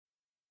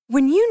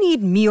When you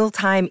need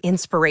mealtime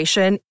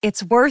inspiration,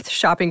 it's worth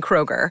shopping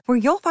Kroger, where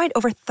you'll find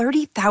over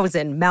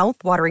 30,000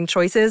 mouth-watering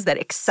choices that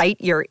excite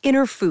your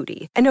inner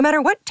foodie. And no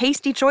matter what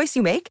tasty choice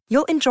you make,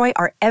 you'll enjoy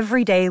our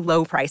everyday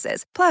low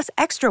prices, plus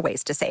extra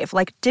ways to save,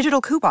 like digital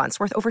coupons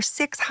worth over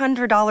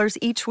 $600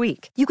 each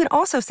week. You can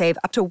also save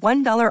up to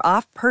 $1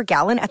 off per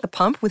gallon at the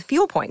pump with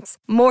fuel points.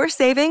 More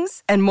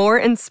savings and more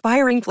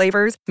inspiring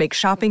flavors make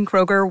shopping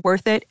Kroger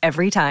worth it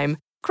every time.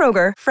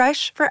 Kroger,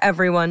 fresh for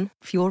everyone.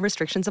 Fuel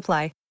restrictions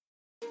apply.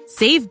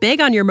 Save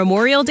big on your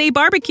Memorial Day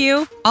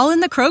barbecue, all in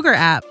the Kroger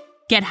app.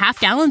 Get half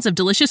gallons of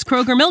delicious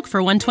Kroger milk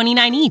for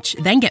 $1.29 each.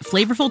 Then get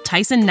flavorful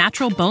Tyson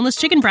natural boneless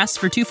chicken breasts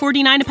for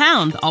 $2.49 a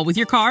pound, all with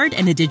your card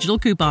and a digital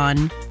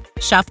coupon.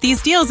 Shop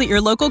these deals at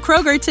your local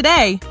Kroger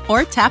today,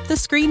 or tap the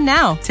screen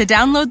now to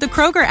download the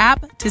Kroger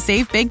app to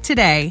save big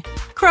today.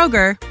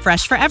 Kroger,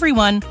 fresh for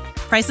everyone.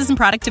 Prices and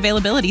product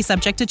availability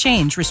subject to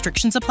change.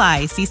 Restrictions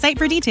apply. See site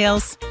for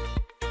details.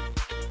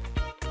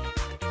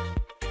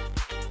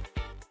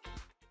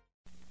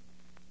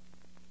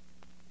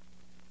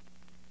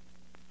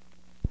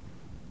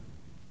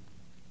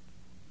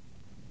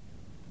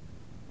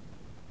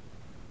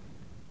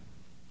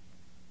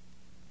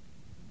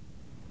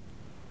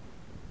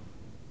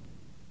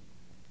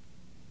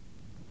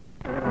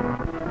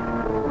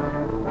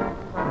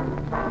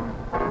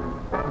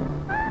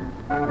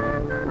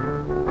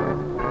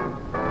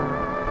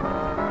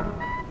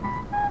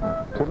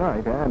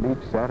 Tonight and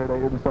each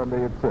Saturday and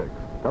Sunday at 6,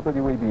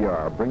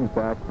 WEBR brings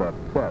back the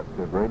best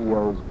of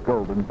radio's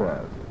golden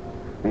best.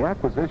 The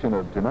acquisition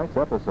of tonight's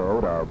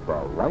episode of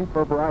The Life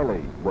of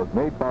Riley was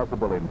made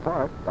possible in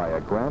part by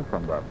a grant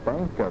from the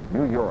Bank of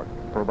New York,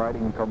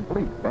 providing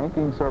complete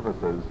banking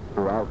services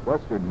throughout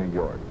Western New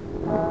York.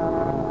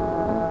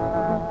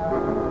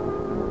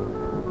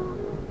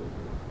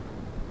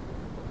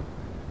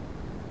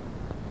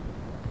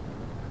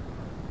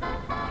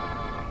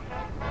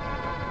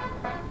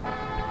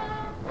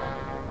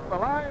 The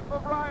Life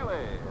of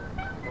Riley.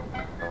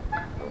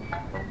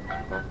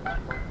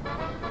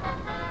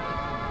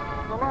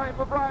 The Life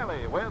of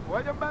Riley with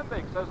William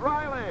Bendix as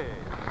Riley.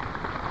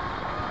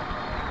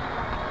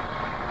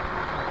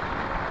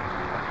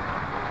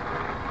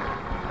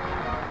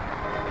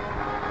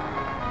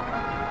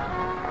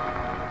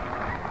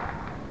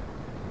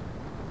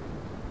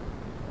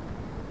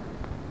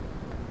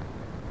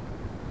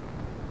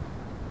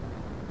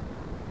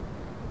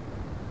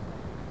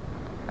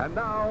 And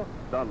now,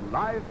 The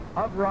Life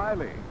of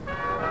Riley.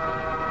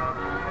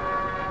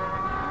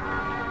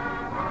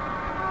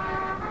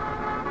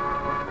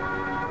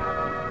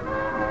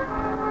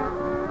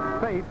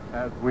 Fate,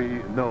 as we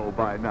know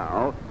by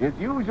now, is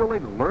usually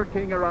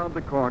lurking around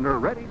the corner,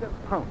 ready to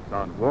pounce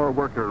on war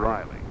worker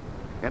Riley.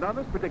 And on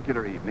this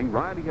particular evening,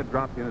 Riley had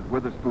dropped in at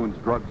Witherspoon's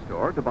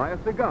drugstore to buy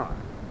a cigar.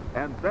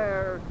 And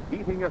there,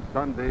 eating a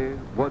sundae,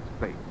 was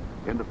fate,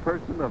 in the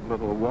person of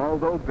little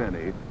Waldo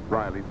Benny,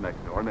 Riley's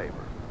next-door neighbor.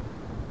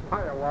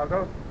 Hiya,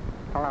 Waldo.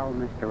 Hello,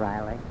 Mr.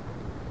 Riley.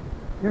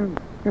 You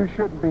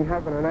shouldn't be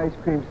having an ice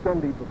cream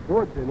sundae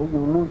before dinner.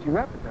 You'll lose your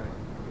appetite.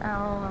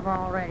 Oh, I've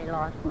already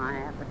lost my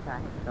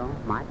appetite, so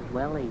might as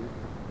well eat.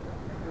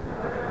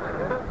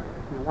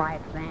 My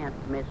wife's aunt,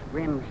 Miss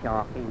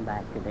Grimshaw, came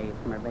back today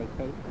from her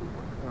vacation.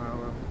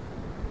 Well,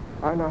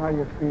 I know how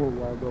you feel,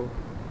 Waldo.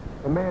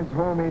 A man's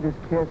home ain't his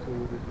castle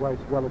with his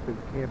wife's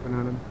relatives camping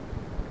on him.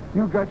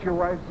 You got your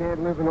wife's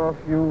aunt living off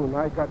you, and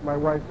I got my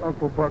wife's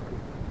Uncle Bucky.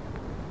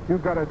 You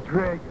got a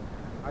dragon.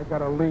 I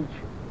got a leech.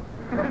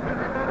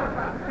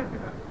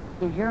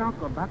 Is your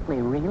Uncle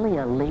Buckley really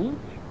a leech?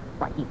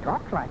 Why, he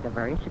talks like a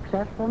very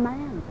successful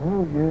man.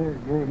 Oh, yeah,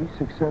 he's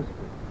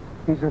successful.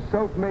 He's a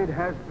self-made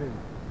has-been.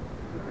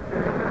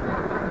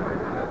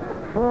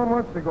 4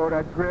 months ago,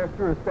 that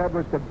grafter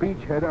established a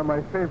beachhead on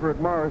my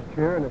favorite Morris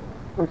chair, and it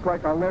looks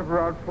like I'll never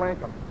outflank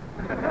him.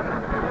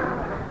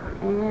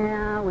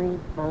 Yeah, we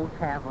both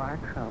have our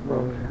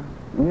troubles.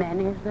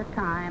 Many's the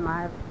time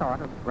I've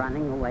thought of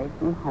running away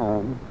from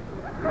home.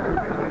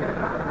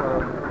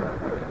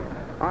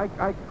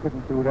 I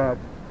couldn't do that.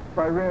 If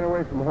I ran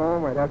away from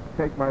home, I'd have to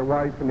take my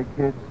wife and the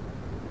kids.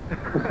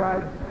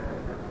 Besides...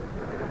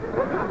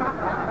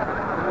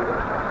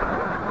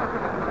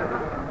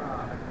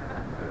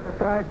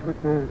 Besides,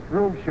 with the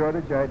room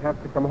shortage, I'd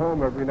have to come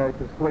home every night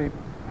to sleep.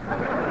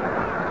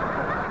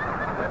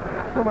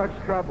 So much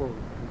trouble.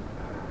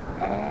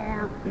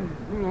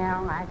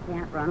 Well, I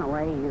can't run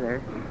away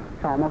either.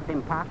 It's almost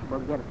impossible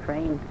to get a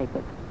train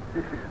ticket.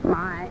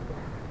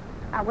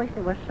 I wish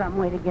there was some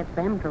way to get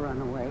them to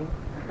run away.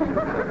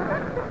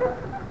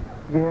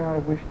 Yeah, I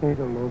wish they'd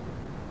elope.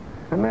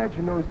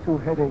 Imagine those two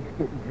headaches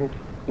getting hitched.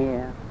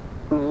 Yeah,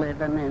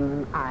 living in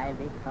an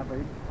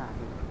ivy-covered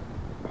cottage.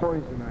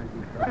 Poison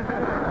ivy.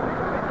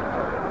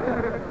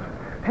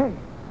 Hey,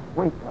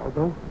 wait,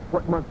 Waldo.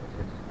 What month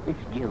is this?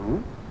 It's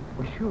June.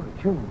 Well, sure,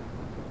 June.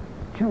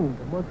 June,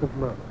 the month of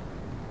love.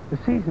 The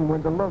season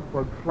when the love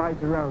bug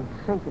flies around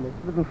sinking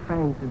its little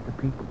fangs into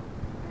people.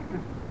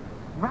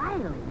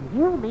 Riley,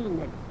 you mean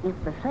that if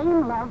the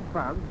same love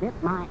bug bit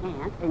my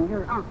aunt and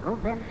your uncle,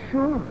 then...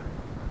 Sure.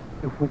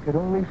 If we could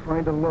only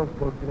find a love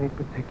bug that ain't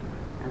particular.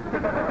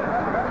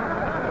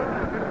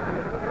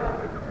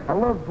 A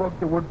love bug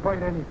that would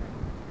bite anything.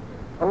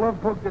 A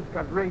love bug that's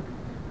got rabies.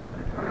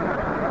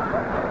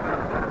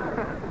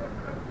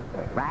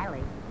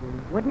 Riley,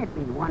 wouldn't it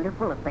be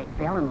wonderful if they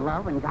fell in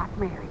love and got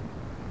married?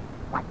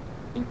 What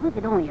if we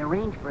could only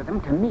arrange for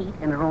them to meet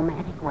in a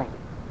romantic way?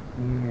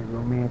 Yeah,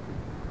 romantic.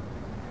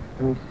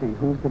 Let me see,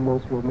 who's the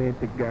most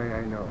romantic guy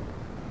I know?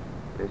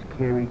 There's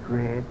Cary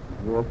Grant,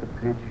 Walter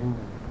Pigeon.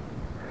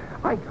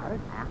 I got it.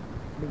 Huh?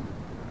 Me.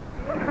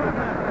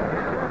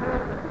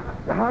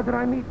 How did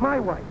I meet my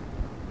wife?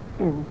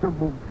 In the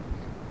movies.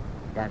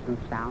 Doesn't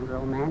sound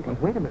romantic.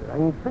 Wait a minute, I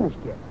ain't finished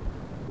yet.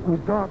 It was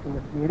dark in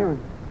the theater, and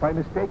by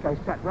mistake, I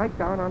sat right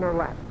down on her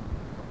lap.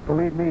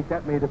 Believe me,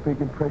 that made a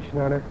big impression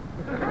on her.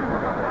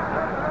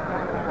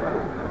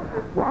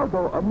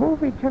 Waldo, a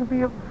movie can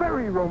be a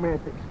very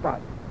romantic spot.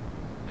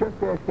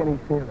 Just ask any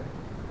sailor.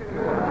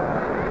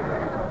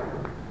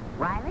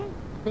 Riley,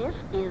 this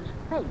is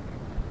fate.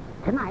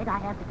 Tonight, I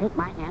have to take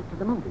my aunt to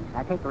the movies.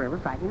 I take her every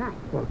Friday night.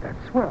 Well, that's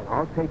swell.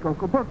 I'll take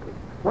Uncle Buckley.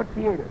 What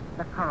theater?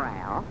 The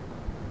Corral.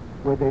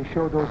 Where they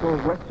show those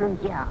old westerns?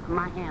 Yeah,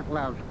 my aunt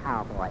loves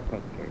cowboy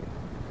pictures.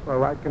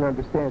 Well, I can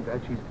understand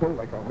that. She's built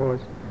like a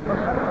horse.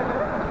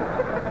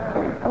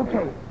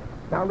 Okay,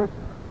 now listen.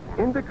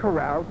 In the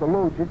corral, the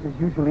loges is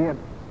usually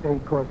empty. They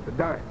cost a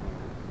dime.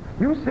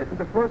 You sit in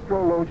the first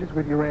row loges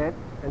with your aunt,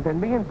 and then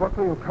me and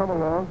Buckley will come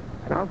along,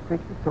 and I'll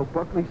fix it so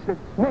Buckley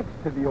sits next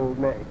to the old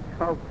nag.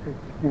 Oh,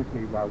 excuse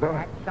me, Waldo.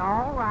 That's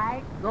all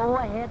right. Go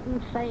ahead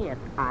and say it.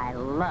 I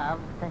love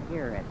to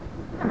hear it.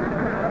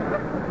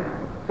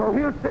 So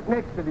he'll sit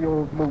next to the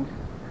old moose.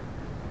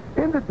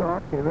 In the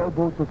dark, their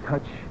elbows will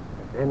touch,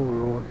 and then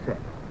we're all set.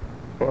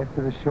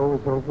 After the show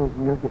is over,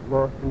 we'll get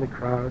lost in the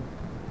crowd.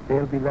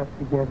 They'll be left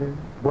together.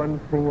 One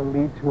thing will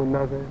lead to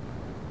another,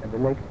 and the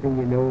next thing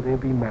you know, they'll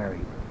be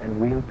married, and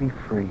we'll be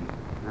free.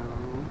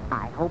 Oh,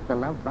 I hope the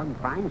love bug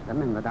finds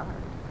them in the dark.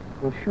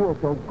 Well, sure,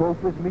 don't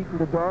gophers meet in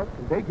the dark,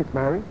 and they get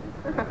married.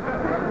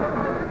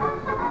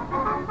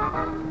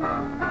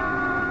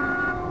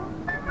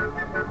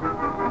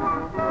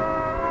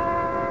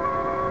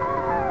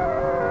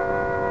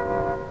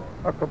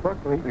 Uncle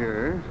Buckley.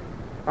 Yes?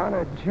 On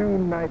a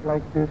June night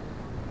like this,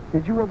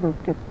 did you ever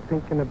get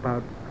thinking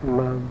about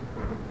love?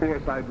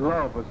 Yes, I'd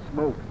love a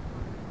smoke.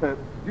 Do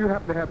you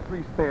happen to have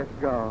 3 spare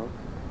cigars?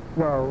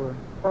 No,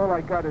 all I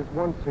got is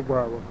one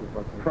cigar, Uncle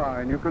Buckley.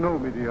 Fine, you can owe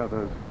me the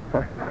others.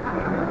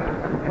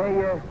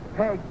 Hey,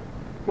 Peg,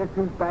 guess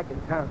who's back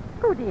in town?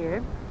 Oh,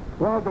 dear.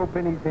 Waldo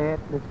Benny's aunt,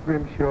 Miss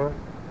Grimshaw.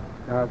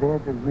 Now,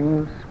 there's a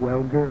real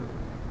swell girl.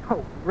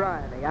 Oh,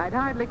 Riley, I'd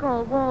hardly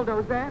call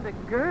Waldo's aunt a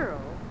girl.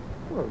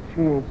 Well,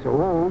 she ain't so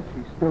old.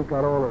 She's still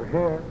got all her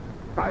hair.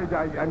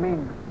 I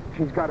mean,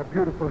 she's got a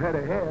beautiful head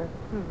of hair.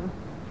 Mm-hmm.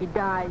 She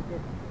dyes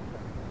it.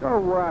 So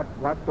what?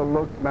 What the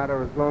looks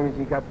matter as long as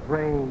you got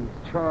brains,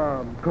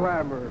 charm,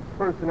 glamour,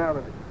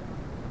 personality.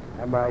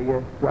 Am I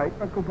right,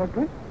 Uncle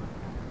Buckley?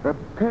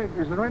 Peg,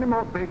 is there any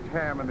more baked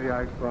ham in the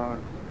ice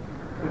box?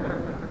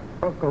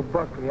 Uncle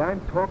Buckley,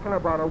 I'm talking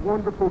about a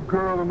wonderful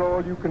girl and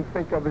all you can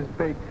think of is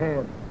baked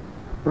ham.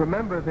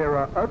 Remember, there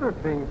are other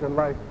things in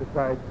life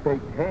besides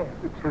baked ham.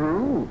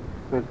 True.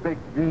 There's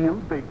baked veal,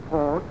 baked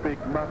pork,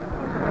 baked mutton.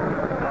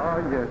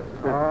 Oh, yes.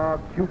 Oh,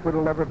 Cupid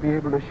will never be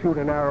able to shoot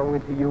an arrow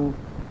into you.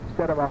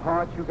 Instead of a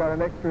heart, you got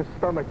an extra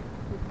stomach.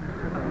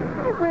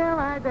 Well,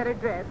 I'd better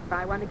dress if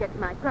I want to get to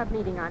my club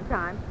meeting on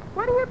time.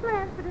 What are your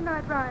plans for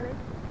tonight, Riley?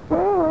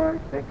 Oh, I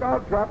think I'll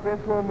drop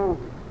into a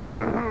movie.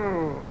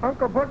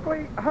 Uncle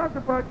Buckley, how's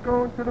about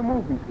going to the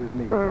movies with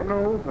me?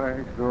 No,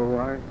 thanks. So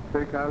I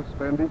think I'll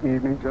spend the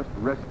evening just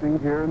resting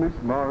here in this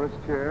Morris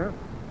chair.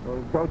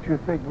 Well, don't you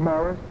think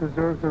Morris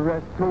deserves a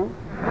rest, too?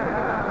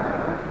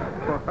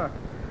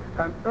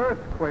 An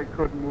earthquake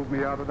couldn't move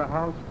me out of the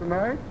house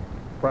tonight.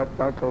 But,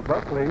 Uncle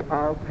Buckley,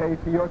 I'll pay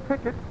for your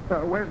ticket.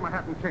 Where's my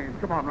hat and chains?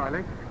 Come on,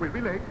 Riley. We'll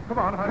be late. Come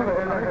on,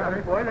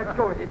 hurry. Boy, let's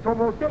go. It's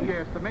almost 8.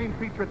 Yes, the main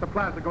feature at the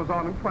plaza goes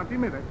on in 20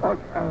 minutes.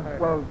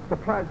 Well, the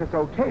plaza's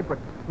okay, but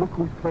look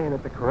who's playing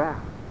at the corral.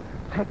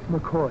 Tex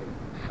McCoy,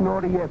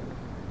 Snorty Evans,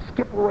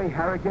 Skip-Away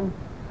Harrigan,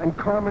 and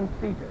Carmen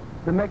Cita,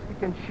 the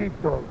Mexican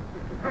sheepdog.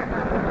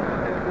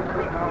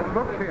 Now,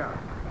 look here.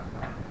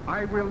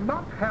 I will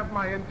not have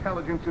my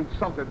intelligence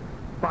insulted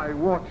by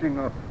watching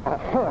a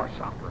horse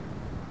opera.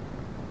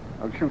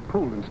 I'll shoot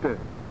pool instead.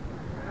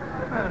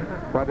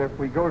 But if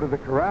we go to the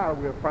corral,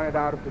 we'll find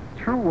out if it's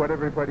true what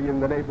everybody in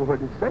the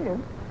neighborhood is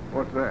saying.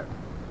 What's that?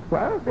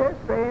 Well, they're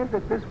saying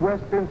that this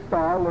Western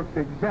star looks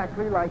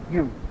exactly like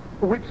you.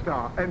 Which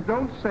star? And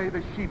don't say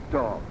the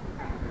sheepdog.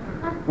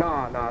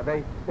 No,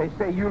 they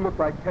say you look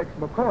like Tex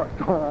McCoy.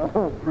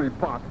 Oh,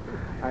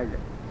 preposterous.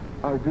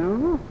 I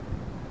do?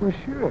 Well,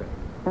 sure.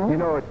 Huh? You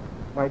know, it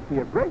might be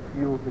a break for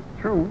you if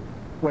it's true.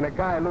 When a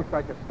guy looks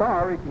like a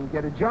star, he can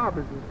get a job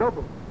as his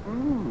double.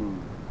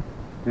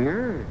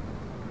 Yes.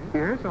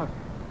 Yes,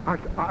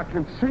 I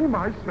can see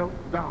myself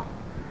now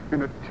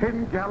in a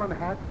 10-gallon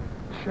hat,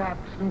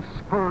 chaps and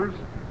spurs,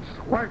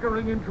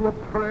 swaggering into a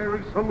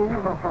prairie saloon.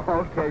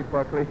 Okay,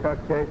 Buckley,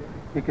 okay.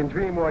 You can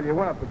dream all you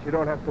want, but you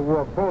don't have to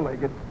walk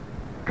bow-legged.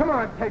 Come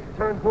on, Tex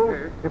Turnbull.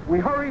 Yes. If we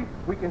hurry,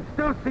 we can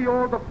still see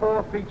all the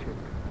 4 features.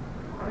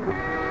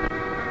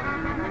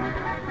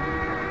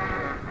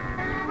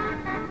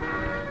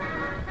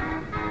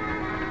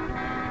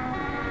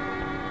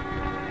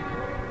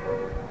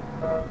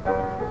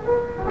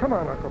 Come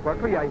on, Uncle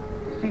Buckley. I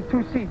see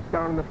 2 seats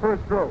down in the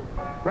first row,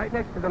 right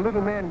next to the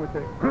little man with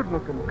the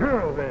good-looking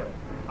girl there.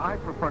 I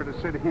prefer to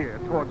sit here,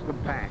 towards the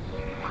back.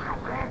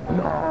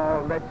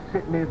 No, let's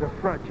sit near the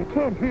front. You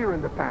can't hear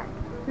in the back.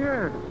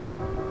 Yes.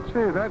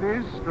 Say, that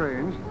is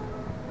strange.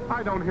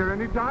 I don't hear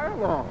any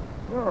dialogue.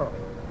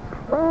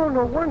 Oh,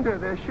 no wonder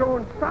they're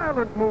showing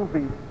silent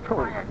movies.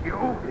 Quiet, you.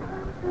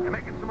 You're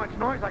making so much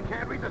noise I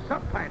can't read the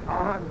subtitles. Oh,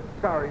 I'm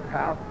sorry,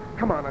 pal.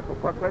 Come on, Uncle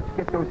Buck. Let's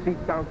get those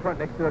seats down front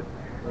next to the...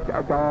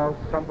 Oh,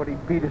 somebody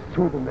beat us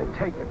to them. They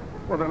take it.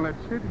 Well, then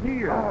let's sit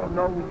here. Oh,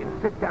 no, we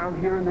can sit down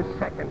here in the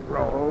second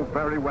row. Oh,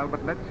 very well,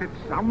 but let's sit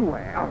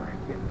somewhere. All right,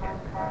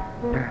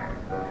 yeah.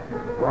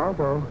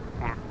 Waldo,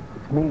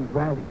 it's me,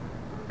 Riley.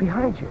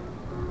 Behind you.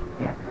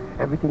 Yeah,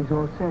 everything's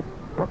all set.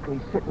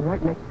 Buckley's sitting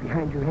right next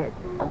behind your head.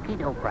 Okie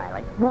doke,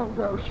 Riley.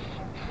 Waldo, shh.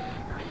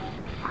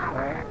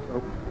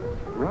 Oh,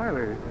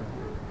 Riley,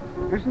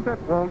 isn't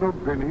that Waldo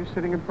Binney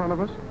sitting in front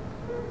of us?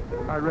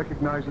 I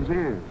recognize his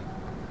ears.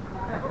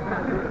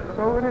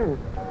 So it is.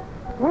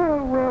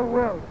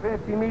 Well.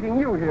 Fancy meeting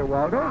you here,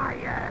 Waldo.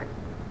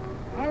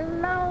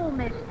 Hello,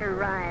 Mr.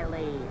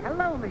 Riley.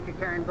 Hello, Mr.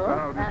 Turnbull.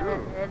 How do you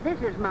do?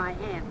 This is my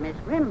aunt, Miss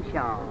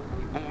Grimshaw.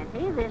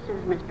 Auntie, this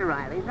is Mr.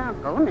 Riley's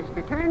uncle,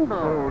 Mr. Turnbull.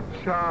 Oh,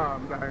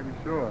 charmed, I'm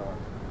sure.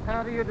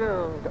 How do you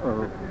do?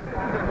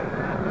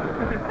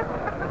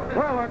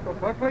 Well, Uncle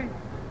Buckley,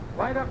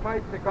 light up my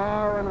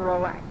cigar and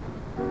relax.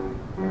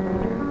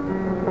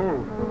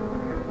 Oh,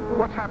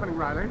 what's happening,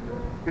 Riley?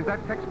 Is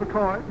that Tex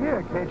McCoy?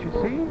 Yeah, can't you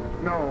see?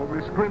 No,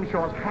 Miss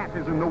Grimshaw's hat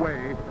is in the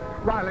way.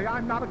 Riley,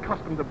 I'm not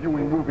accustomed to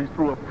viewing movies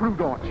through a fruit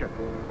orchard.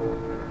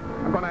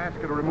 I'm going to ask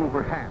her to remove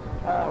her hat.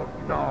 Oh,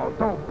 no,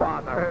 don't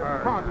bother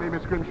her. Pardon me,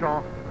 Miss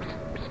Grimshaw.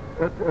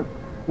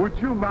 Would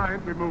you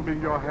mind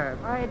removing your hat?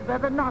 I'd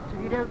rather not,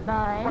 if you don't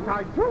mind. But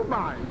I do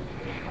mind.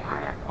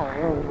 Quiet.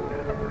 Oh,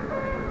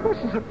 this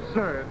is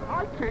absurd.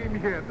 I came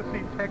here to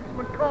see Tex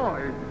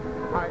McCoy.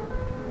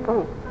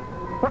 Oh,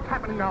 what's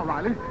happening now,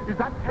 Riley? Is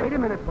that Tex? Wait a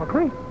minute,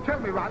 Buckley. Tell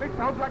me, Riley.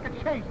 Sounds like a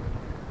chase.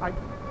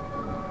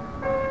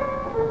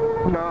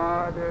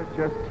 No, they're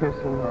just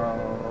kissing.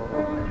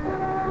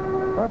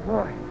 Oh,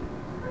 boy.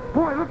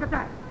 Boy, look at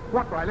that.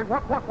 What, Riley?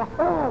 What?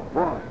 Oh,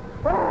 boy.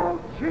 Oh,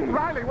 gee.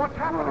 Riley, what's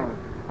happening?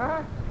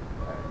 Huh?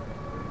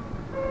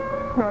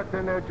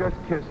 Nothing, they're just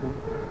kissing.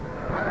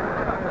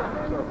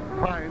 It's a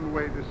fine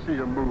way to see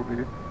a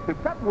movie.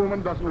 If that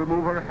woman doesn't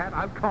remove her hat,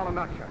 I'll call an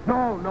usher.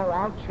 No,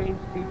 I'll change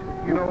seats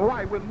with you. No,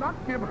 I will not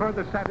give her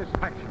the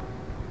satisfaction.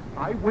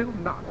 I will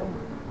not.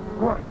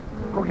 Go on.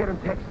 Go get him,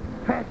 Tex.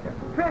 Faster.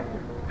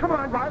 Come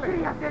on, Riley,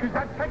 Giddy up there. is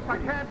that Tex? I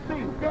can't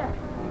see. There.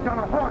 He's on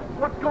a horse.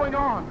 What's going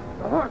on?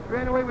 The horse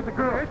ran away with the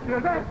girl.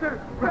 Faster,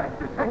 Tex.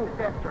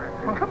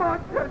 Come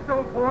on, Tex,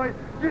 old boy.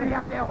 Giddy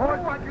up there,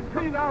 horse. Oh, I can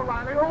see now,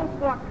 Riley. Oh,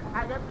 what?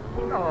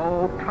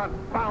 Oh,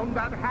 confound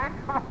that hat.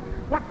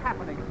 What's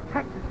happening?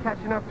 Tex is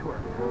catching up to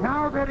her.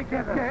 Now they're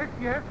together.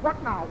 Yes.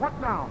 What now?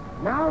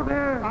 Now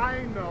they're...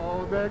 I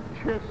know. They're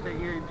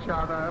kissing each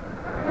other.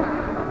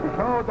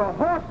 Oh, the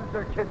horses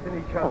are kissing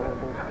each other.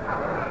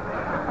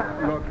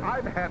 Look,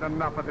 I've had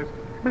enough of this.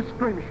 Miss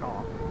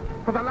Grimshaw,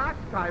 for the last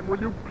time, will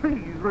you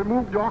please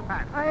remove your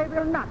hat? I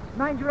will not.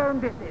 Mind your own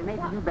business.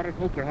 Maybe you better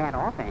take your hat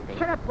off, Auntie.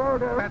 Shut up,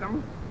 Waldo.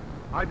 Madam,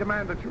 I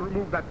demand that you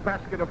remove that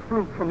basket of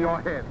fruit from your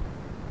head.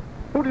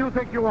 Who do you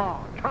think you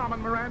are,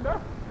 Carmen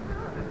Miranda?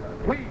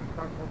 Please,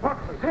 Uncle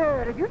Buckley.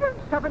 Sir, if you don't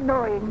stop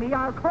annoying me,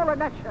 I'll call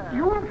an usher.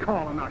 You will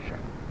call an usher.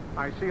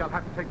 I see I'll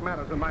have to take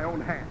matters in my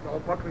own hands. Oh,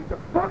 Buckley,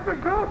 Buckley,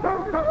 go,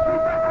 don't.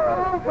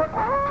 Oh,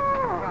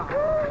 Buckley.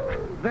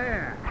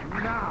 There.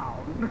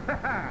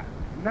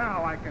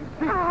 Now I can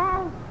see.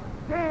 How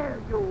dare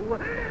you?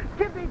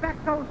 Give me back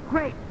those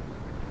grapes.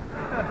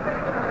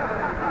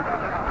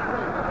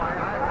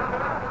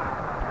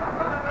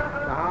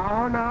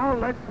 Now,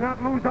 let's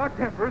not lose our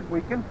tempers.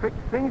 We can fix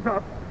things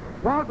up.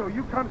 Waldo,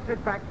 you come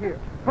sit back here.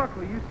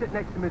 Buckley, you sit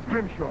next to Miss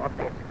Grimshaw.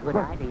 That's a good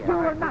idea. You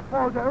will not,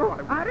 Waldo.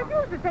 I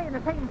refuse to stay in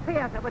the same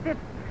theater with this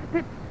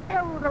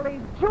elderly,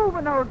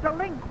 juvenile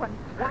delinquent.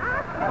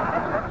 What?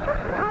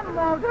 Come,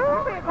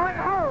 Waldo. We're going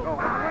home.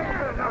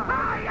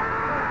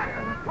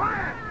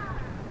 Quiet!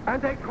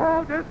 And they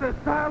called this a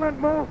silent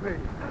movie.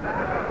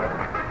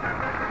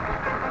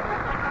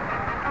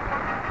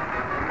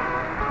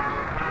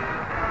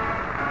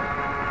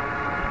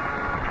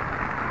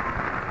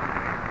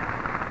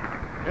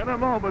 In a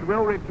moment,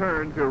 we'll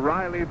return to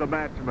Riley the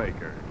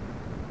Matchmaker.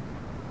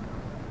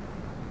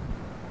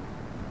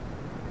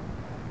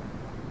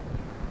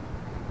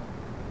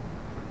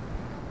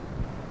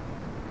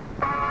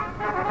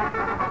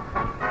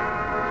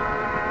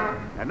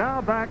 And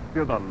now back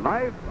to the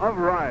life of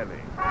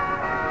Riley.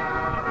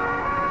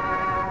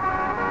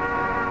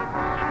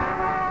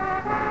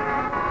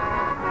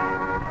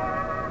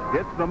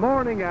 It's the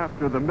morning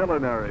after the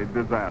millinery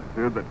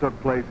disaster that took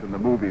place in the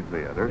movie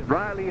theater.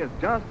 Riley has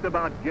just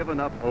about given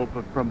up hope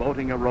of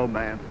promoting a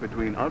romance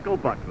between Uncle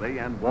Buckley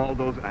and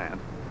Waldo's aunt,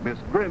 Miss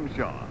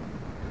Grimshaw.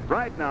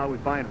 Right now, we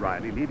find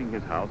Riley leaving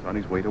his house on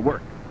his way to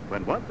work,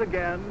 when once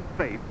again,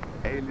 fate,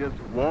 alias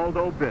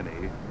Waldo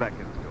Binney,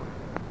 beckons to him.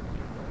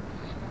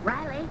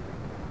 Riley,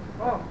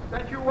 Oh,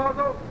 that you,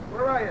 Waldo?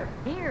 Where are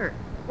you? here.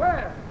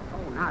 Where?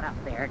 Oh, not up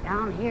there.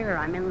 Down here.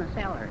 I'm in the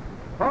cellar.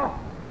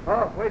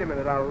 Oh, wait a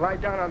minute. I'll lie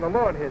down on the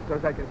lawn here so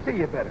as I can see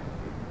you better.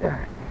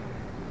 Yeah.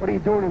 What are you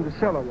doing in the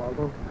cellar,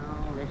 Waldo?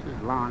 Oh, this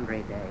is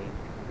laundry day.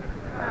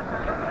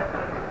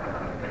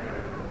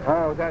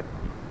 Oh, that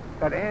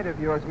aunt of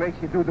yours makes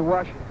you do the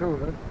washing, too,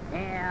 huh?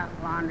 Yeah,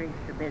 laundry's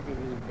so busy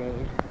these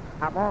days.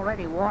 I've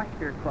already washed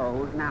your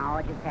clothes. Now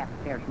I just have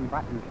to tear some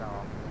buttons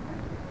off.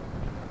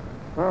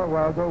 Oh,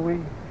 Waldo,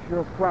 we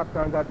sure flopped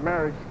on that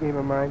marriage scheme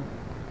of mine.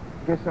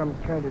 Guess I'm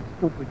kind of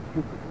stupid,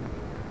 Cupid.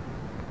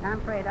 I'm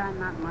afraid I'm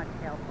not much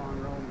help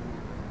on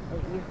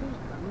romance. You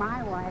see,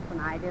 my wife and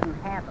I didn't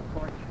have a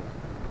courtship.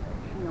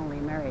 She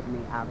only married me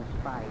out of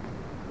spite.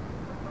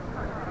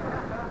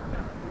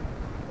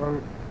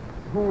 Well,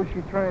 who was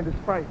she trying to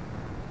spite?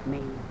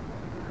 Me.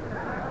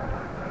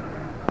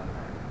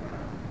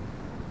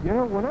 You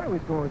know, when I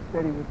was going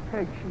steady with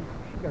Peg,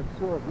 she got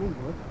sore at me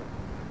once.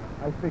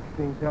 I fixed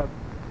things up.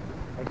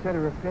 I sent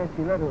her a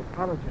fancy letter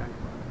apologizing,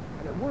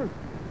 and it worked.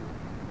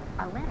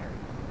 A letter.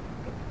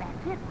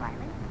 That's it, Riley.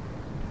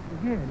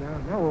 Yeah,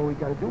 now all we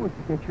got to do is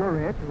to get your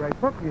aunt to write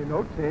Buckley a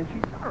note saying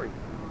she's sorry.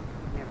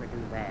 Never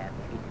do that.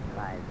 She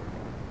despises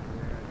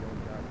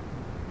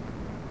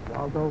it.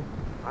 Waldo,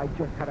 I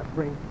just had a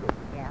brainstorm.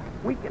 Yeah?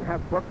 We can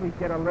have Buckley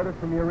get a letter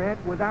from your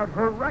aunt without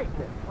her writing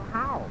it. Well,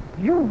 how?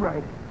 You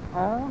write it.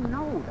 Oh,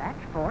 no, that's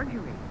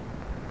forgery.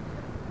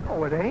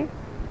 No, it ain't.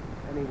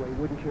 Anyway,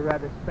 wouldn't you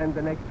rather spend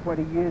the next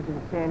 20 years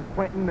in San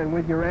Quentin than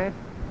with your aunt?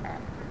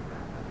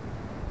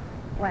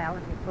 Well,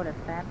 if you put it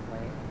that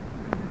way.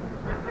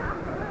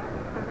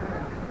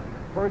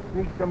 First,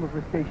 read some of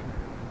her stations.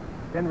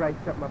 Then write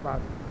something about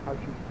how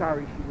she's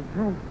sorry she was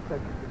rude to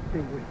such a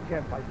distinguished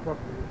gent like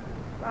Buckley.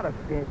 Not a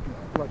fancy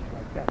flush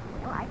like that.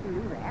 Well, I can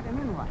do that, and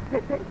then what?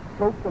 Then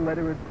soak the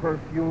letter in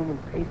perfume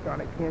and paste on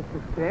a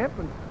cancer stamp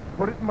and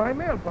put it in my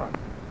mailbox.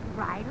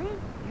 Riley,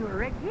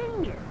 you're a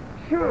genius.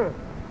 Sure.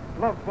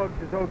 Love bugs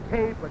is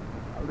okay, but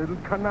a little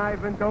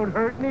conniving don't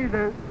hurt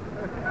neither.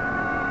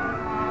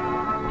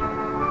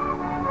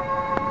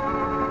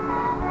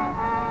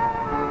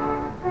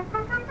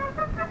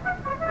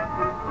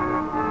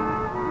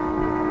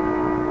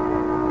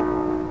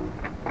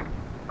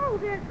 Oh,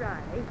 there's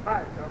Riley.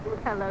 Hi, Double.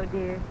 Hello,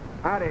 dear.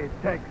 Howdy,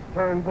 Tex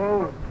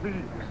Turnbull. Please,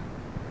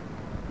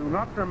 do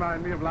not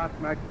remind me of last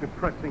night's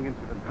depressing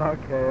incident.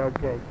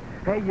 Okay.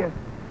 Hey, yes,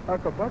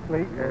 Uncle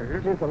Buckley,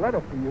 Yes? here's a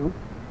letter for you.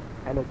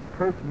 And it's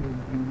perfume,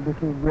 you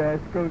little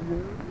rascal.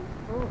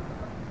 Oh,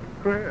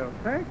 well,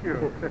 thank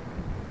you.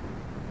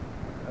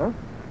 Huh?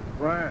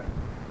 Well,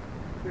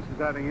 this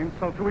is adding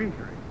insult to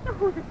injury. Oh,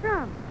 who's it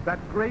from? That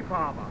grape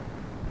arbor.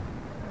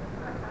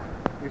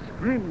 Miss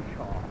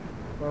Grimshaw.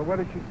 Well, what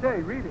does she say?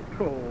 Read it.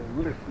 Oh,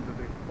 listen to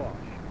this bosh.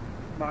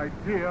 My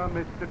dear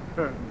Mr.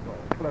 Turnbull.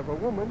 Clever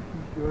woman.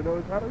 She sure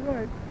knows how to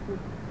write.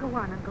 Go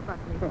on, Uncle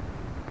Buckley.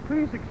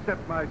 Please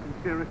accept my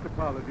sincerest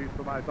apologies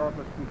for my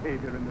thoughtless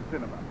behavior in the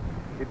cinema.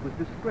 It was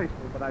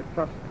disgraceful, but I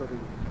trust that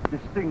a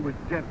distinguished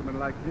gentleman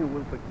like you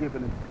will forgive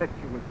an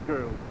impetuous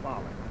girl's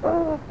folly.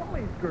 Oh,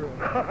 Folly's girl.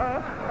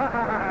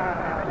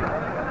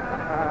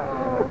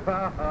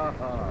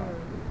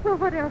 Well,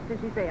 what else did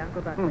she say,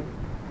 Uncle Buckley?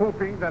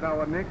 Hoping that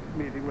our next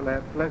meeting will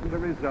have pleasanter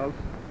results,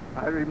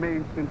 I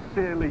remain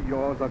sincerely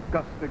yours,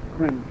 Augusta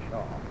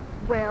Grimshaw.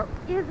 Well,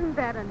 isn't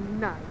that a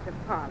nice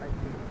apology?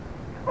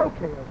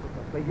 Okay, Uncle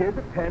Buckley, here's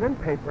a pen and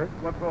paper.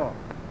 What for?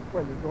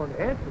 Well, you're going to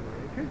answer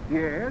her, ain't you?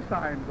 Yes,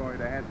 I'm going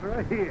to answer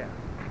her. Here.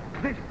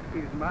 This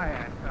is my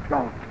answer.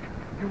 Don't.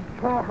 You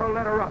tore her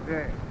letter up.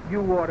 Yes. You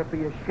ought to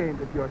be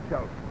ashamed of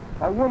yourself.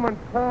 A woman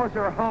pours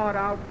her heart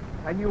out,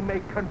 and you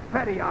make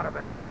confetti out of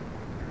it.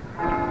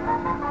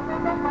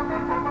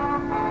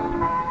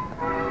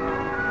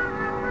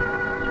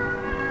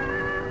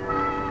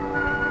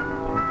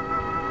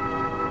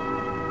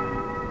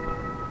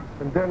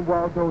 And then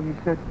Waldo, he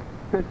said,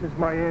 this is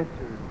my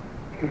answer.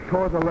 He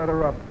tore the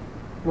letter up.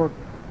 Look,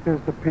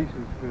 here's the pieces.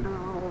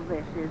 Oh,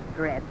 this is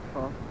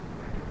dreadful.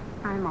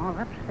 I'm all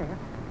upset.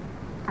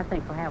 I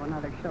think we'll have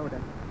another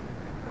soda.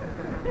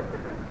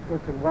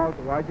 Listen,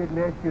 Waldo, I didn't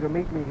ask you to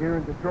meet me here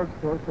in the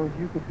drugstore so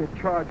you could get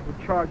charged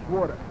with charged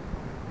water.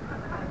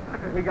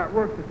 We got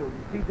work to do. You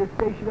see this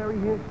stationery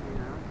here?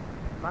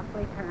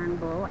 Buckley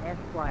Turnbull,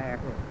 Esquire.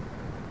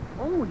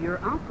 Oh, your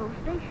uncle's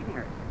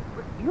stationery.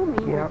 You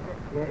mean... Yeah,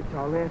 it's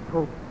our last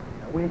hope.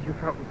 Now, where's your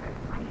fountain pen?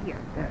 Right here.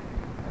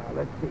 Now,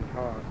 let's see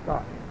how I'll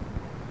start.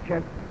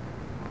 Chen?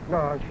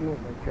 No, she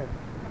won't make Chen.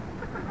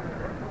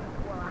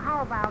 Well,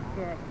 how about,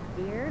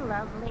 dear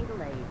lovely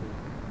lady?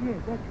 Yeah,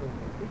 that's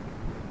romantic.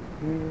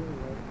 Dear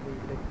lovely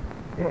lady.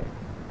 Yeah.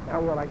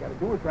 Now, all I got to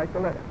do is write the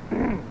letter.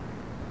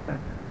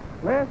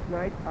 Last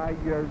night,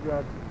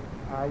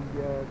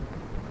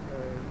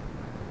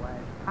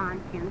 Was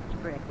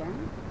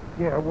conscience-stricken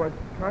Yeah, was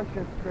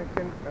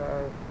conscience-stricken,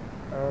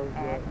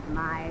 at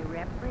my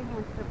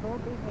reprehensible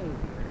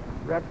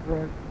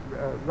behavior.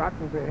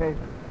 Rotten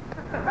behavior.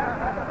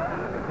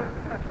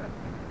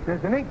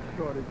 There's an ink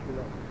shortage, you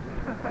know.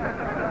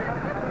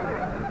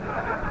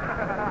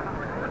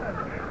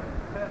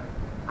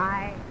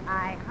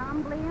 I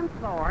humbly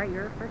implore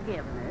your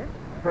forgiveness.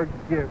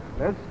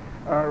 Forgiveness.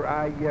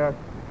 I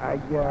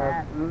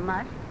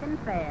Must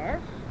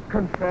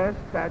confess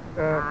that,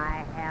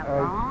 I have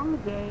long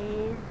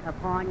gazed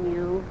upon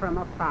you from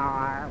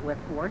afar with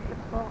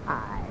worshipful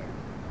eyes.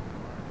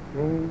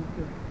 gazed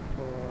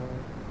for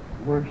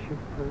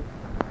worshipful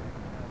eyes.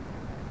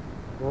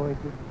 Boy,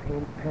 this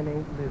pen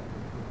ain't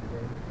listening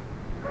today.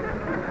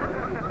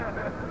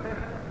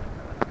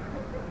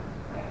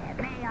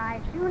 May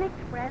I soon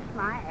express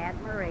my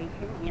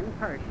admiration in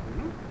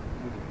person?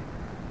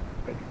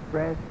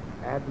 Express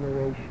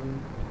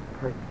admiration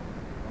person.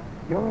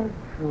 Yours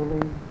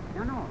truly,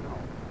 No.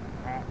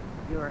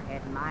 Your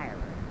admirer.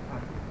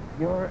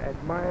 your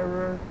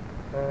admirer,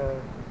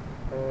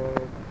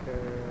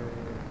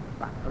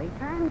 Buckley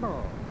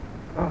Turnbull.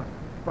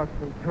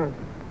 Buckley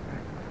Turnbull.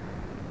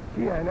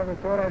 Gee, I never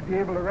thought I'd be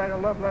able to write a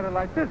love letter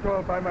like this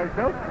all by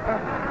myself.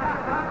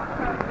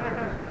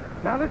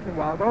 Now listen,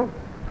 Waldo.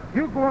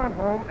 You go on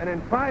home, and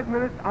in 5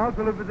 minutes, I'll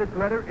deliver this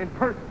letter in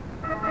person.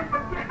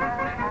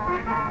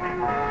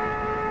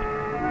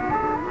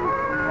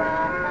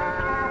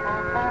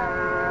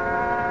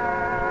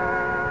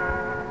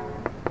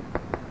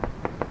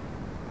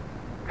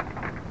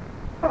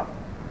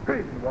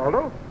 Greetings,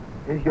 Waldo.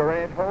 Is your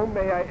aunt home,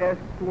 may I ask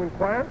to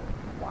inquire?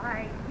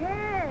 Why,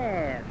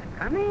 yes.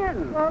 Come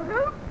in.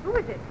 Waldo, who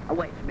is it?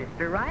 Oh, it's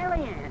Mr.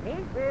 Riley,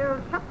 Auntie.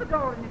 Well, shut the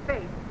door in his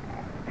face.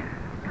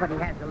 But he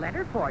has a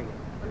letter for you.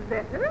 A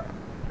letter?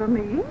 For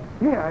me?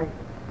 Yeah, I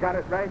got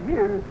it right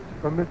here. It's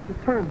from Mr.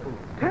 Turnbull.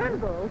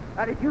 Turnbull?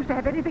 I refuse to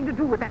have anything to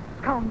do with that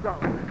scoundrel.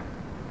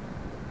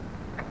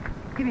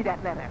 Give me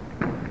that letter.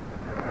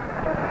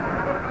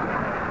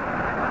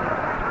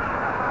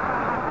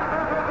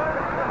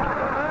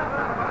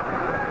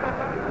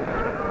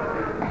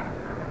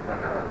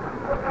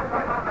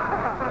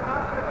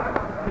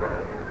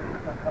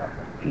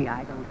 Gee,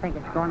 I don't think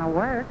it's going to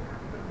work.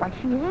 Why,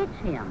 she hates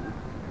him.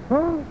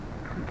 Oh,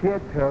 you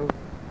can't tell.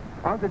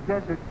 On the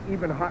desert,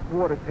 even hot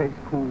water tastes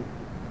cool.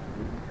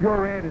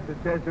 Your aunt is a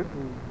desert,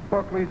 and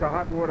Buckley's a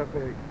hot water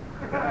bag.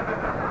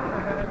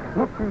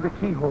 Look through the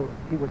keyhole and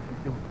see what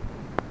she's doing.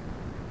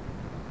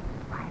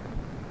 Why,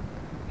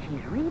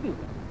 she's reading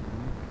it.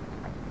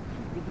 But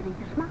she's beginning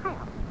to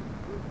smile.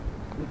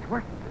 It's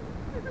working.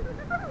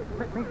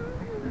 Listen.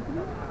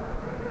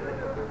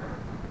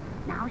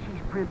 Now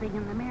she's primping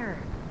in the mirror.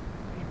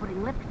 She's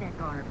putting lipstick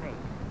on her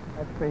face.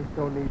 That face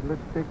don't need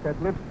lipstick.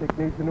 That lipstick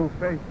needs a new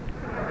face.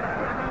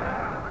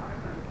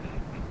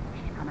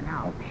 She's coming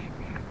out.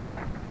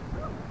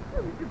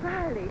 Oh, Mr.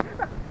 Riley,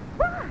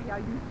 why are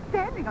you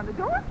standing on the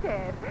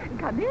doorstep?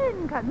 Come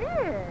in, come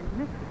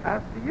in.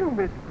 After you,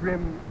 Miss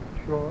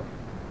Grimshaw.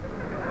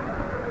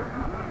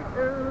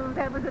 Oh,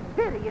 that was a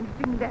very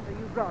interesting letter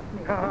you brought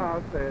me.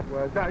 I'll say it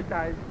was. I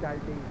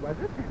think, was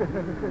it?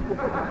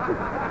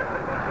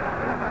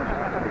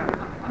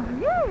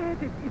 Yes,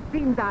 it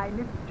seems I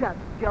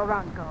misjudged your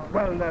uncle.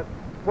 Well,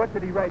 what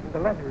did he write in the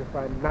letter, if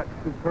I'm not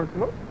too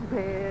personal?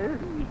 Well,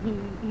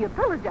 he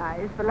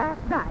apologized for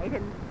last night,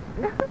 and...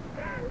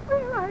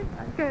 well, I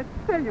can't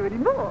tell you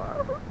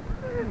anymore.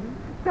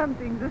 Some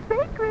things are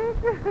sacred.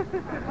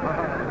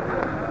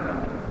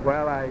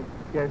 Well, I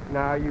guess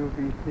now you'll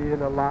be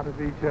seeing a lot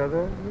of each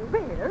other.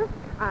 Well,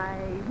 I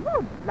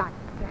would like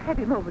to have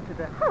him over to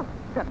the house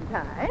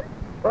sometime.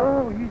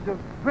 Oh, he's a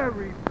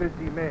very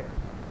busy man.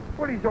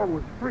 But he's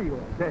always free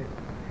all day.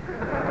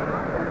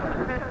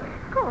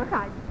 Of course,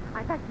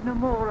 I'd like to know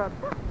more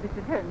about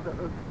Mr.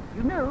 Turnbull.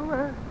 You know,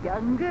 a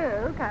young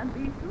girl can't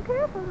be too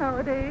careful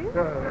nowadays.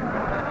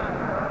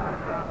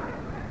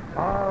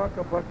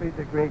 Uncle Buckley's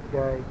a great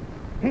guy.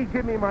 He'd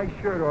give me my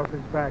shirt off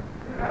his back.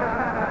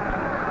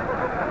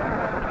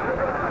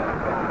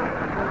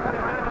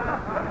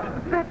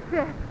 But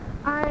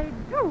I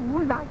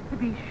do like to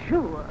be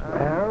sure.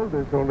 Well,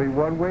 there's only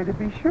one way to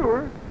be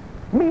sure.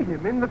 Meet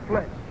him in the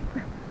flesh.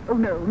 Oh,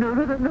 no,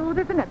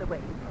 there's another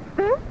way.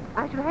 First,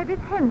 I shall have his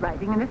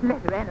handwriting in this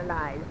letter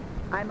analyzed.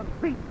 I'm a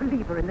great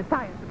believer in the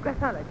science of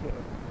graphology.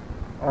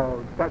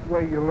 Oh, that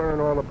way you learn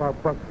all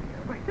about Buckley.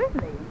 Why,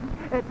 certainly.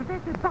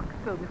 Professor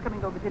Baxter is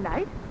coming over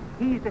tonight.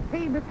 He's a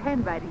famous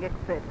handwriting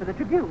expert for the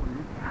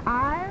Tribune.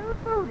 I'll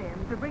phone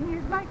him to bring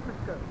his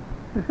microscope.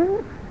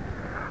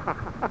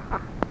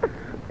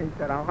 Ain't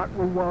that a hot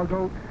one,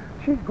 Waldo?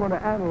 She's going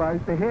to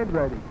analyze the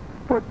handwriting.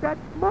 But that's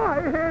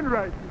my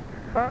handwriting.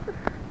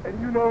 And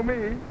you know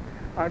me.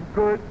 I'm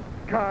good,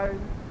 kind,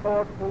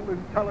 thoughtful,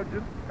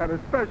 intelligent, and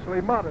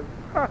especially modest.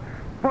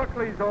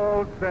 Buckley's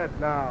all set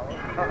now.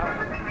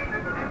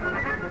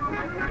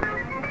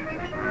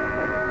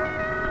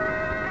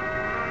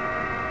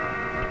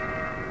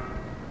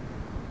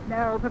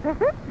 Now,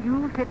 Professor,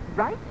 you sit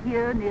right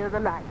here near the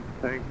light.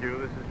 Thank you.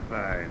 This is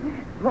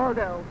fine.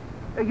 Waldo,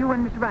 You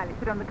and Miss Riley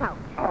sit on the couch.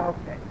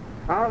 Okay.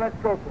 Now, let's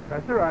go,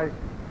 Professor. I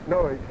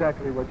know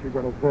exactly what you're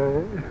going to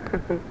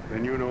say.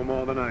 Then you know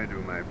more than I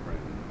do, my friend.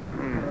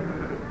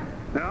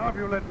 Now, if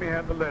you let me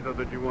have the letter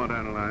that you want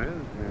analyzed.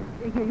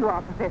 Here you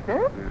are,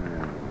 Professor.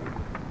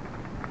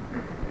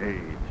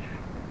 Age.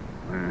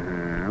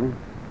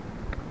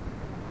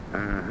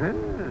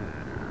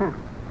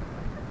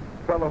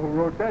 Fellow who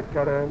wrote that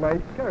got a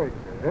nice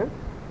character, huh?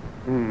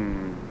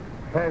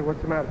 Hey,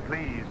 what's the matter?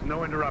 Please,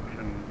 no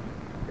interruptions.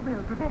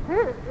 Well,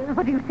 Professor,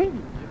 what do you see?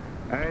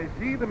 I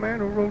see the man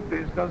who wrote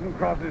this doesn't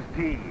cross his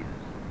T's.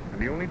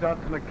 And he only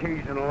dots an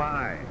occasional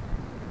I,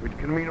 which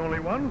can mean only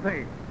one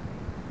thing.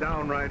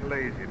 Downright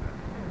laziness.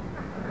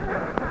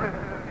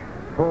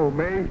 Oh,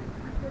 me?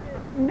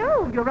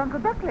 No, you're Uncle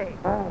Buckley.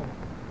 Oh.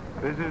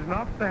 This is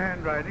not the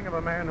handwriting of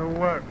a man who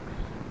works.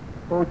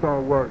 Oh,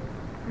 don't work.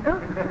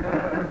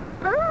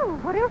 Oh,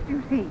 what else do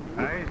you see?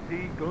 I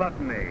see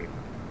gluttony.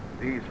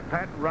 These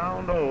fat,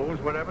 round O's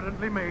were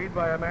evidently made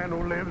by a man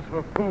who lives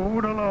for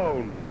food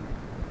alone.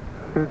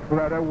 This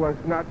letter was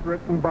not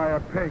written by a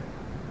pig.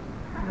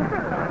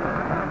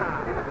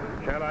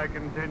 Shall I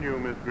continue,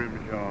 Miss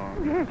Grimshaw?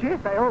 Yes,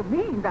 by all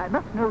means. I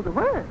must know the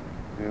words.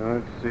 Yeah,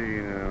 let's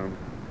see now.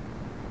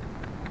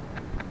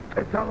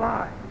 It's a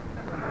lie.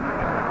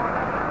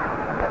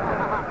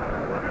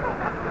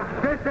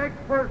 This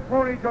expert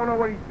phony don't know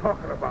what he's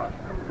talking about.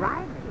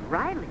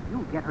 Riley,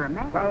 you get her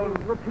mad. Well,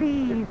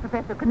 please,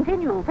 Professor,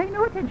 continue. Pay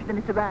no attention to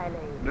Mr. Riley.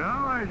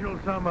 Now I shall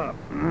sum up.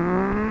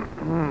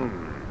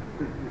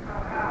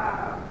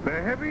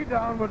 The heavy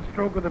downward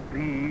stroke of the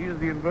P's,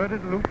 the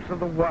inverted loops of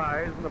the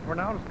Y's, and the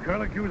pronounced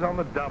curlicues on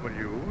the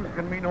W's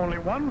can mean only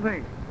one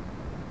thing.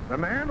 The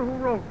man who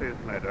wrote this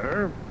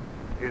letter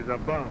is a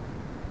bum.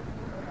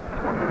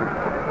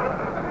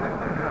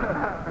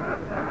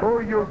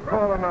 Who you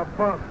calling a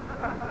bum?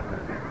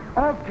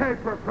 Okay,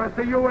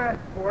 Professor, you asked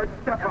for it.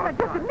 Step out.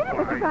 Just a minute,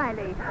 Mr.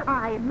 Riley.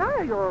 I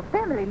admire your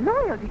family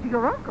loyalty to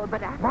your uncle,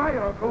 but I... My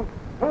uncle?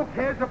 Who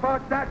cares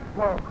about that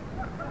bloke?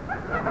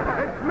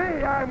 It's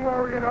me I'm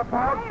worrying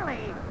about.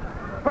 Riley!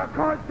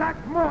 Because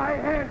that's my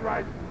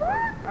handwriting.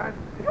 What?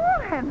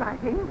 Your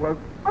handwriting? Well...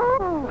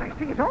 Oh, I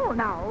see it all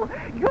now.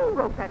 You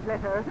wrote that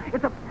letter.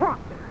 It's a prop.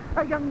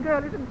 A young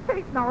girl isn't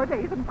safe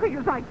nowadays, and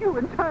creatures like you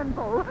in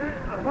Turnbull.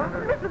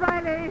 Mr.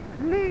 Riley,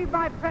 leave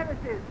my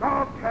premises.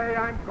 Okay,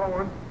 I'm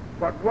going.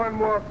 But one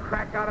more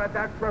crack out of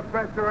that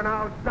professor, and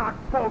I'll knock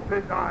both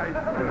his eyes.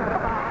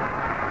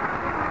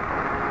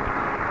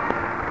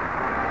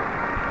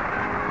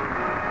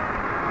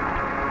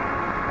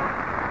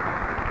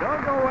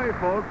 Don't go away,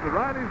 folks. The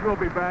Rileys will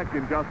be back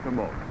in just a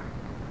moment.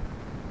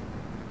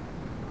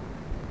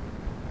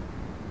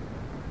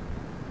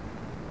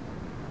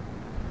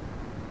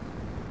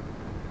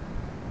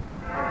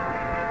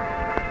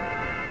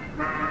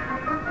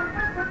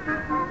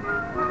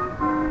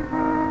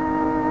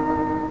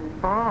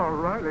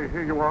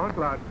 Here you are,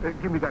 Glad.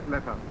 Give me that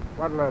letter.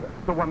 What letter?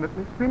 The one that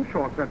Miss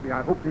Grimshaw sent me.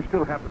 I hope you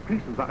still have the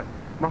pieces. I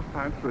must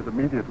answer it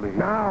immediately.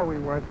 Now he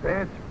wants to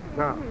answer.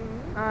 Now.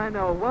 I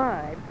know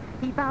why.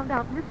 He found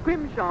out Miss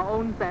Grimshaw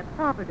owns that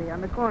property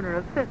on the corner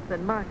of 5th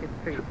and Market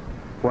Street.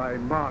 Why,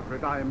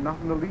 Margaret, I am not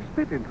in the least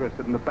bit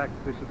interested in the fact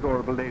that this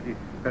adorable lady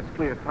has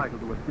clear title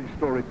to a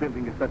 3-story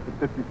building is set for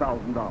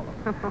 $50,000.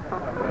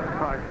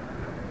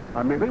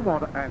 I merely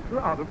want to answer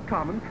out of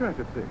common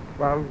courtesy.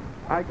 Well,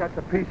 I got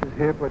the pieces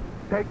here, but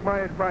take my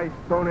advice.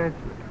 Don't answer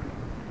it.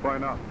 Why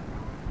not?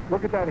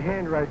 Look at that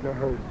handwriting of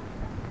hers.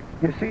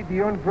 You see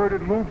the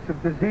inverted loops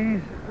of the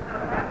Z's?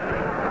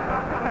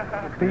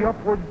 The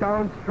upward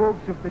down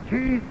strokes of the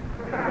G's?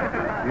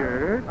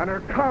 Yes? And her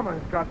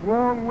commas got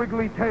long,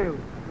 wiggly tails.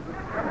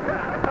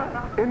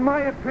 In my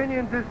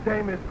opinion, this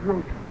dame is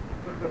brute.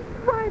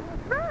 Why,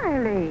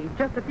 Riley,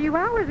 just a few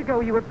hours ago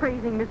you were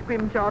praising Miss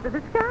Grimshaw to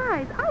the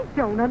skies. I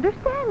don't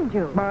understand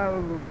you.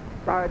 Well,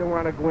 I don't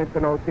want to go into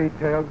no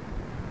details.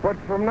 But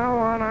from now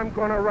on, I'm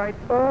going to write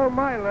all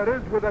my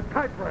letters with a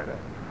typewriter.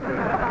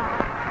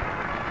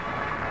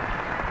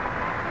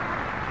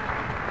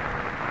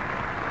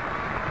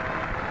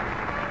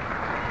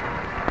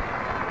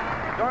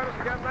 Join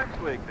us again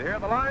next week to hear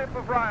The Life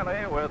of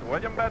Riley with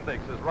William Bendix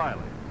as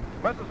Riley.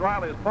 Mrs.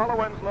 Riley is Paula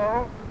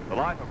Winslow. The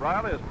Life of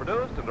Riley is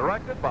produced and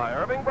directed by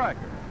Irving Bracker.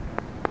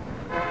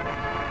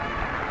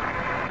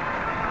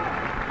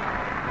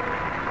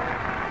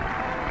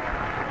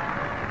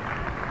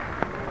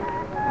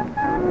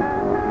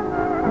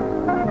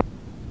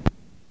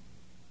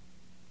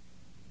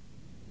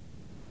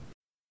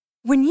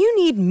 When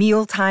you need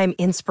mealtime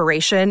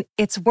inspiration,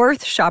 it's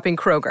worth shopping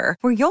Kroger,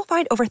 where you'll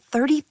find over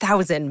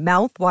 30,000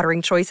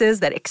 mouth-watering choices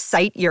that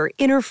excite your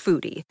inner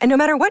foodie. And no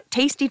matter what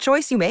tasty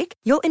choice you make,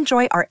 you'll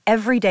enjoy our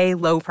everyday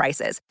low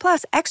prices,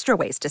 plus extra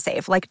ways to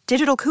save, like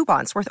digital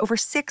coupons worth over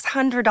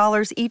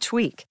 $600 each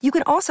week. You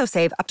can also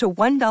save up to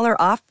 $1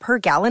 off per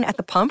gallon at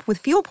the pump with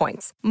fuel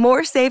points.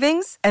 More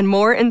savings and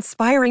more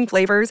inspiring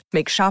flavors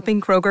make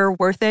shopping Kroger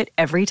worth it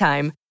every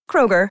time.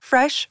 Kroger,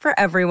 fresh for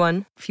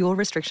everyone. Fuel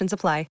restrictions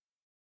apply.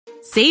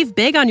 Save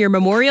big on your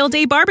Memorial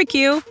Day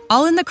barbecue,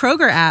 all in the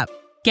Kroger app.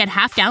 Get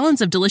half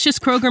gallons of delicious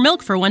Kroger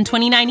milk for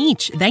 $1.29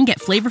 each. Then get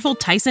flavorful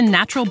Tyson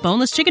natural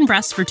boneless chicken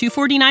breasts for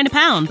 $2.49 a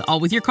pound, all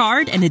with your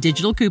card and a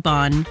digital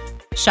coupon.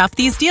 Shop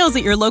these deals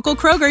at your local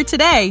Kroger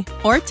today,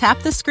 or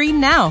tap the screen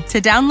now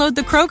to download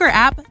the Kroger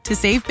app to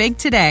save big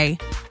today.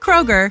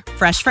 Kroger,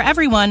 fresh for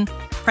everyone.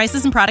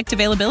 Prices and product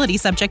availability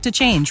subject to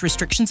change.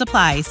 Restrictions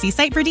apply. See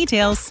site for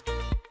details.